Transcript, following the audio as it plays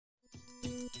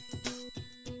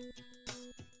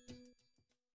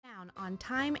on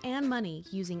time and money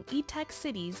using eTech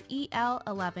City's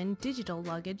EL10 digital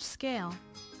luggage scale.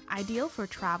 Ideal for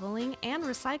traveling and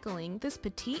recycling, this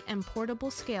petite and portable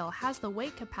scale has the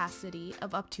weight capacity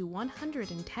of up to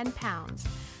 110 pounds,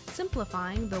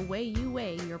 simplifying the way you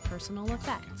weigh your personal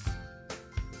effects.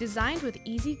 Designed with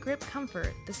easy grip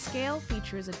comfort, the scale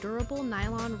features a durable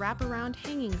nylon wraparound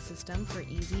hanging system for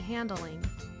easy handling.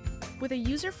 With a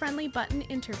user-friendly button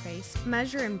interface,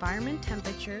 measure environment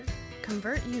temperature,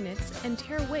 convert units, and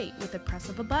tare weight with the press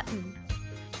of a button.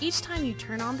 Each time you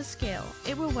turn on the scale,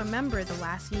 it will remember the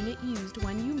last unit used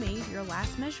when you made your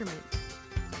last measurement.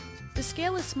 The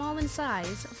scale is small in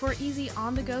size for easy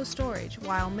on-the-go storage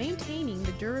while maintaining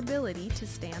the durability to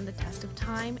stand the test of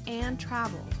time and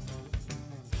travel.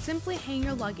 Simply hang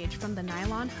your luggage from the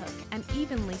nylon hook and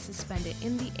evenly suspend it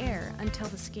in the air until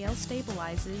the scale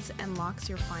stabilizes and locks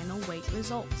your final weight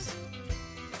results.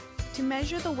 To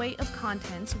measure the weight of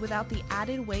contents without the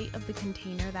added weight of the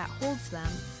container that holds them,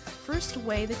 first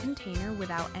weigh the container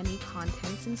without any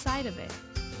contents inside of it.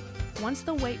 Once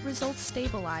the weight results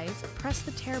stabilize, press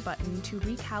the tare button to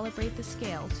recalibrate the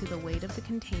scale to the weight of the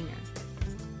container.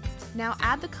 Now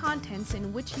add the contents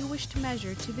in which you wish to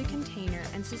measure to the container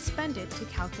and suspend it to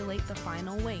calculate the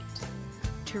final weight.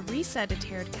 To reset a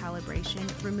tared calibration,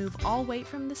 remove all weight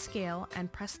from the scale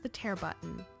and press the tare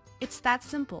button. It's that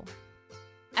simple.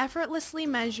 Effortlessly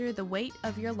measure the weight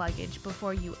of your luggage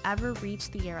before you ever reach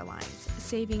the airlines,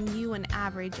 saving you an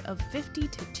average of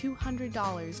 $50 to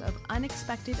 $200 of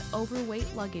unexpected overweight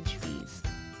luggage fees.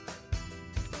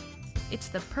 It's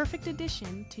the perfect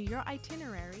addition to your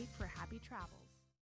itinerary for happy travel.